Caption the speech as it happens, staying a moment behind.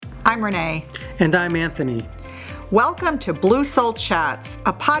I'm Renee. And I'm Anthony. Welcome to Blue Soul Chats,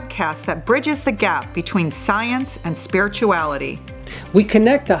 a podcast that bridges the gap between science and spirituality. We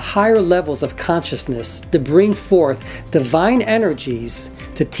connect the higher levels of consciousness to bring forth divine energies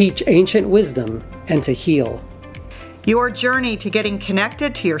to teach ancient wisdom and to heal. Your journey to getting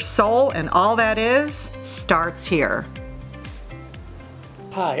connected to your soul and all that is starts here.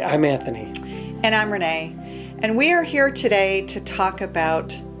 Hi, I'm Anthony. And I'm Renee. And we are here today to talk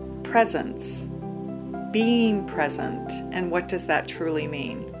about presence, being present, and what does that truly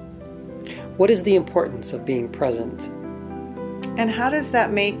mean? What is the importance of being present? And how does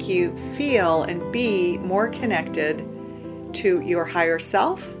that make you feel and be more connected to your higher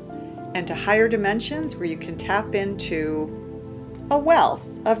self and to higher dimensions where you can tap into a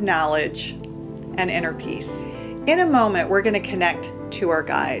wealth of knowledge and inner peace? In a moment, we're going to connect to our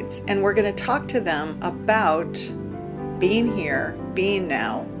guides and we're going to talk to them about being here, being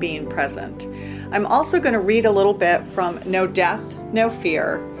now, being present. I'm also going to read a little bit from No Death, No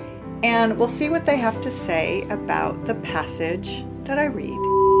Fear, and we'll see what they have to say about the passage that I read.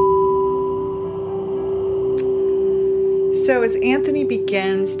 So as Anthony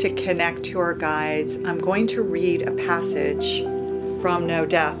begins to connect to our guides, I'm going to read a passage from No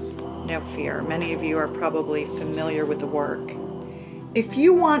Death, No Fear. Many of you are probably familiar with the work. If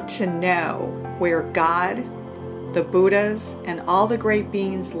you want to know where God, the Buddhas, and all the great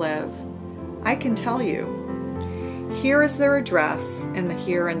beings live, I can tell you. Here is their address in the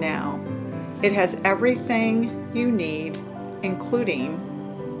here and now. It has everything you need,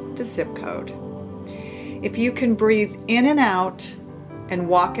 including the zip code. If you can breathe in and out and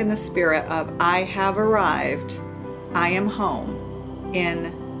walk in the spirit of I have arrived, I am home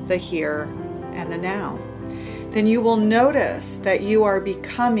in the here and the now, then you will notice that you are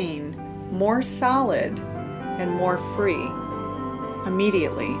becoming more solid and more free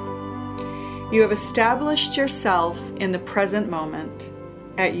immediately. You have established yourself in the present moment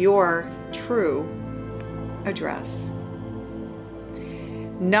at your true address.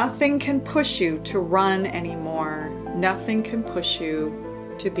 Nothing can push you to run anymore. Nothing can push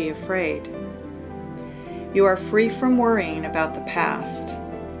you to be afraid. You are free from worrying about the past.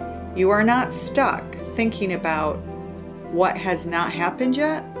 You are not stuck thinking about what has not happened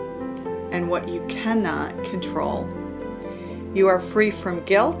yet and what you cannot control. You are free from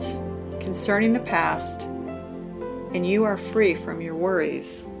guilt concerning the past, and you are free from your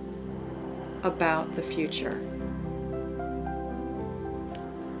worries about the future.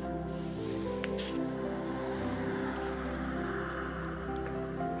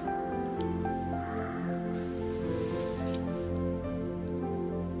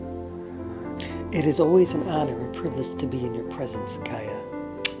 It is always an honor and privilege to be in your presence, Gaia.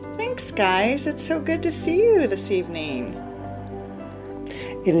 Thanks, guys. It's so good to see you this evening.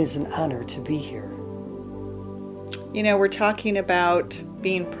 It is an honor to be here. You know, we're talking about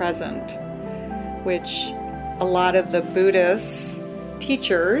being present, which a lot of the Buddhist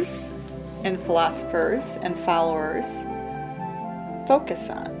teachers and philosophers and followers focus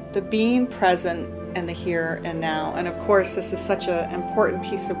on. The being present and the here and now. And of course, this is such an important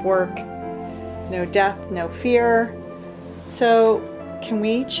piece of work. No death, no fear. So can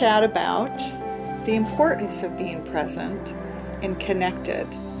we chat about the importance of being present and connected?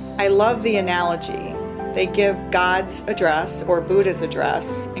 I love the analogy. They give God's address or Buddha's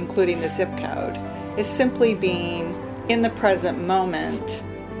address, including the zip code, is simply being in the present moment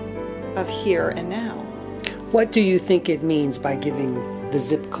of here and now. What do you think it means by giving the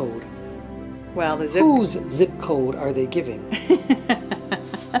zip code? Well, whose zip code are they giving?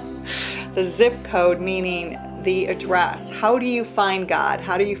 The zip code meaning the address. How do you find God?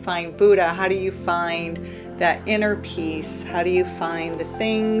 How do you find Buddha? How do you find that inner peace? How do you find the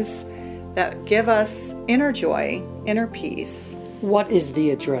things that give us inner joy, inner peace? What is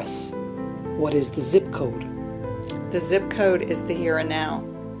the address? What is the zip code? The zip code is the here and now.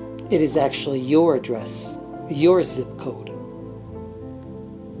 It is actually your address, your zip code.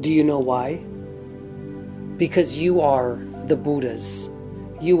 Do you know why? Because you are the Buddhas.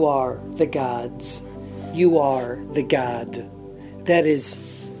 You are the gods. You are the God. That is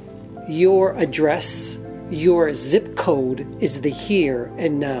your address, your zip code is the here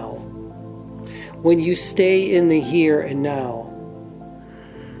and now. When you stay in the here and now,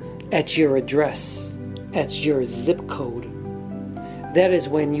 at your address, at your zip code, that is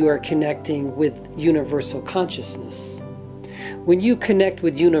when you are connecting with universal consciousness. When you connect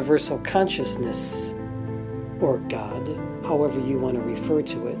with universal consciousness, or God, however you want to refer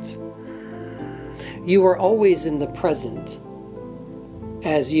to it, you are always in the present,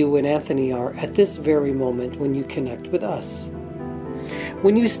 as you and Anthony are at this very moment when you connect with us.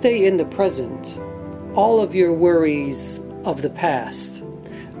 When you stay in the present, all of your worries of the past,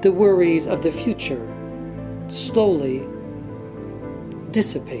 the worries of the future, slowly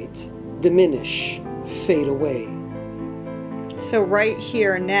dissipate, diminish, fade away. So right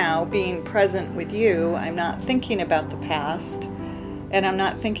here now, being present with you, I'm not thinking about the past, and I'm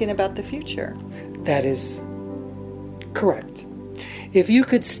not thinking about the future. That is correct. If you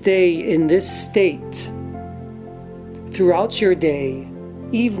could stay in this state throughout your day,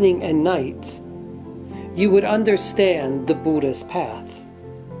 evening and night, you would understand the Buddha's path.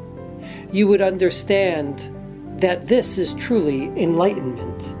 You would understand that this is truly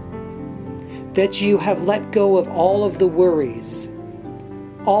enlightenment. That you have let go of all of the worries,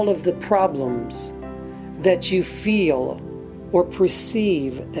 all of the problems that you feel or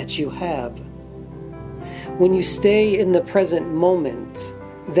perceive that you have. When you stay in the present moment,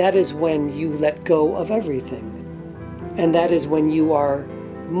 that is when you let go of everything. And that is when you are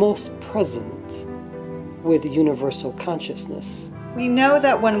most present with universal consciousness. We know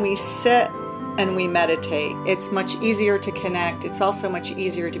that when we sit and we meditate, it's much easier to connect. It's also much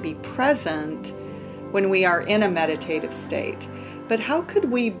easier to be present when we are in a meditative state. But how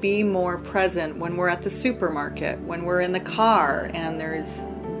could we be more present when we're at the supermarket, when we're in the car and there's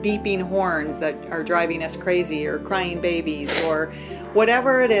beeping horns that are driving us crazy, or crying babies, or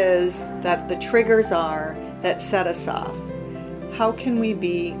whatever it is that the triggers are that set us off? How can we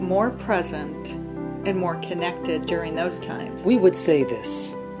be more present and more connected during those times? We would say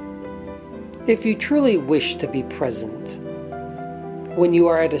this. If you truly wish to be present when you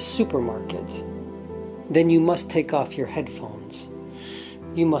are at a supermarket, then you must take off your headphones.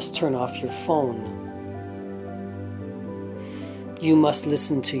 You must turn off your phone. You must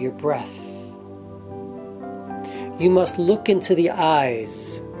listen to your breath. You must look into the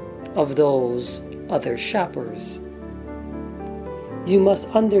eyes of those other shoppers. You must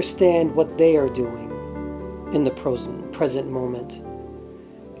understand what they are doing in the present moment.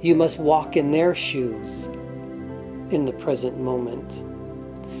 You must walk in their shoes in the present moment.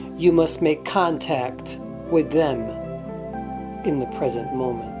 You must make contact with them in the present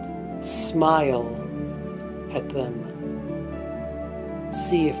moment. Smile at them.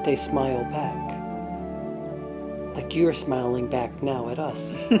 See if they smile back. Like you're smiling back now at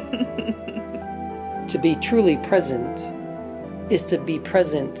us. To be truly present is to be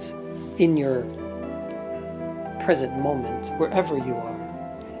present in your present moment, wherever you are,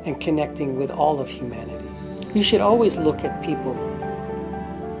 and connecting with all of humanity. You should always look at people,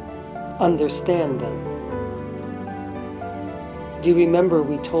 understand them. Do you remember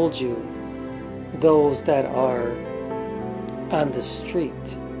we told you those that are on the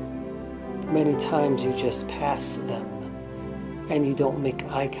street, many times you just pass them and you don't make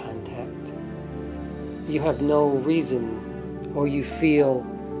eye contact. You have no reason, or you feel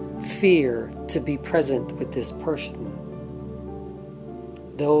fear to be present with this person.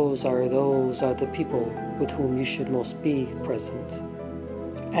 Those are the people with whom you should most be present.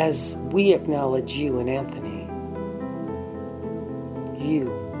 As we acknowledge you and Anthony,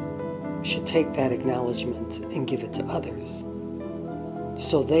 you should take that acknowledgement and give it to others,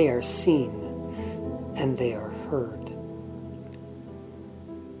 so they are seen and they are heard.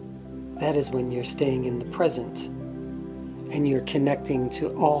 That is when you're staying in the present and you're connecting to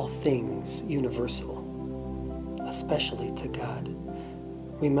all things universal, especially to God.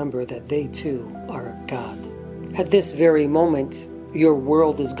 Remember that they too are God. At this very moment, your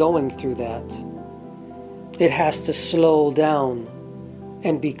world is going through that. It has to slow down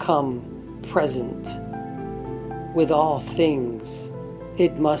and become present with all things.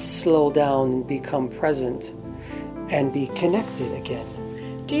 It must slow down and become present and be connected again.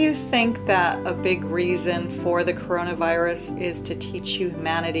 Do you think that a big reason for the coronavirus is to teach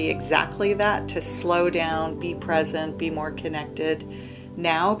humanity exactly that, to slow down, be present, be more connected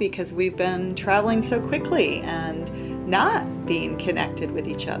now, because we've been traveling so quickly and not being connected with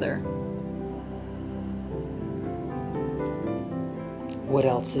each other? What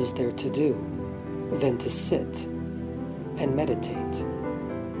else is there to do than to sit and meditate?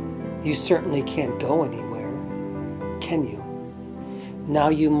 You certainly can't go anywhere, can you? Now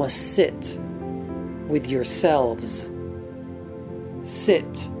you must sit with yourselves.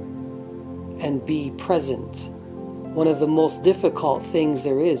 Sit and be present. One of the most difficult things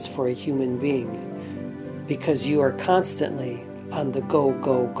there is for a human being, because you are constantly on the go,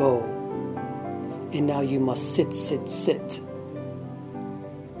 go, go. And now you must sit, sit, sit.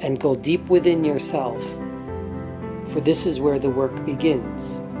 And go deep within yourself. For this is where the work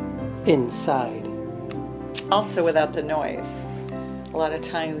begins. Inside. Also without the noise. A lot of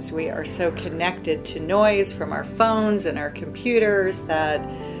times we are so connected to noise from our phones and our computers that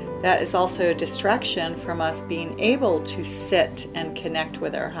is also a distraction from us being able to sit and connect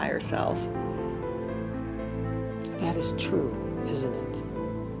with our higher self. That is true, isn't it?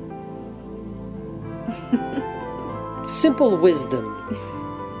 Simple wisdom.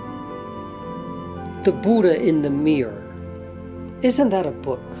 The Buddha in the Mirror. Isn't that a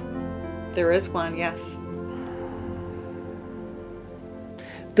book? There is one, yes.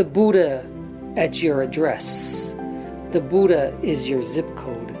 The Buddha at your address. The Buddha is your zip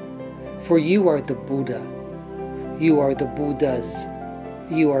code. For you are the Buddha. You are the Buddhas.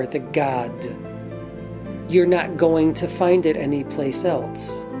 You are the God. You're not going to find it anyplace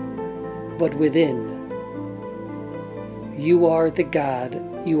else but within. You are the God.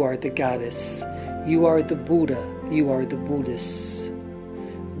 You are the Goddess. You are the Buddha. You are the Buddhist.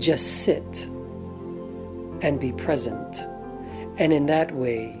 Just sit and be present. And in that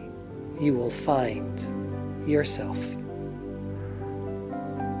way, you will find yourself.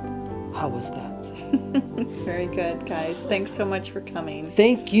 How was that? Very good, guys. Thanks so much for coming.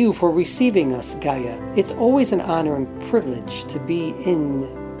 Thank you for receiving us, Gaia. It's always an honor and privilege to be in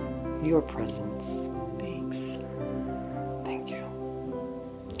your presence. Thanks. Thank you.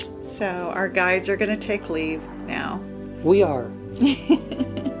 So our guides are going to take leave now. We are.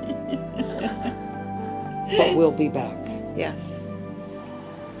 But we'll be back. Yes.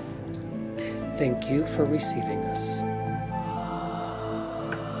 Thank you for receiving us.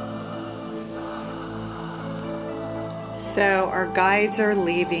 So our guides are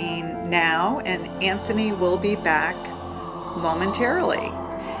leaving now, and Anthony will be back momentarily.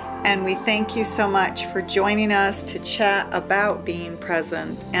 And we thank you so much for joining us to chat about being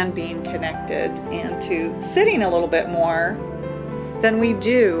present and being connected and to sitting a little bit more than we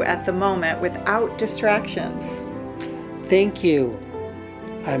do at the moment without distractions. Thank you.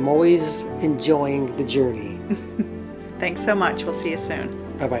 I'm always enjoying the journey. Thanks so much. We'll see you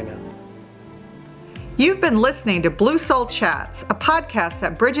soon. Bye-bye now. You've been listening to Blue Soul Chats, a podcast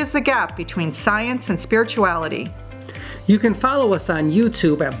that bridges the gap between science and spirituality. You can follow us on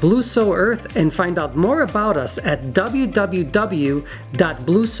YouTube at Blue Soul Earth and find out more about us at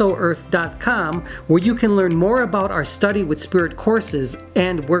www.bluesoulearth.com, where you can learn more about our Study with Spirit courses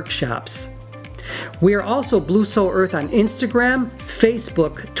and workshops. We are also Blue Soul Earth on Instagram,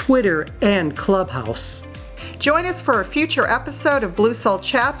 Facebook, Twitter, and Clubhouse. Join us for a future episode of Blue Soul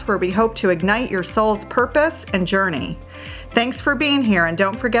Chats, where we hope to ignite your soul's purpose and journey. Thanks for being here, and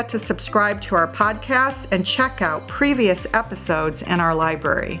don't forget to subscribe to our podcast and check out previous episodes in our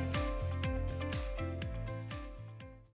library.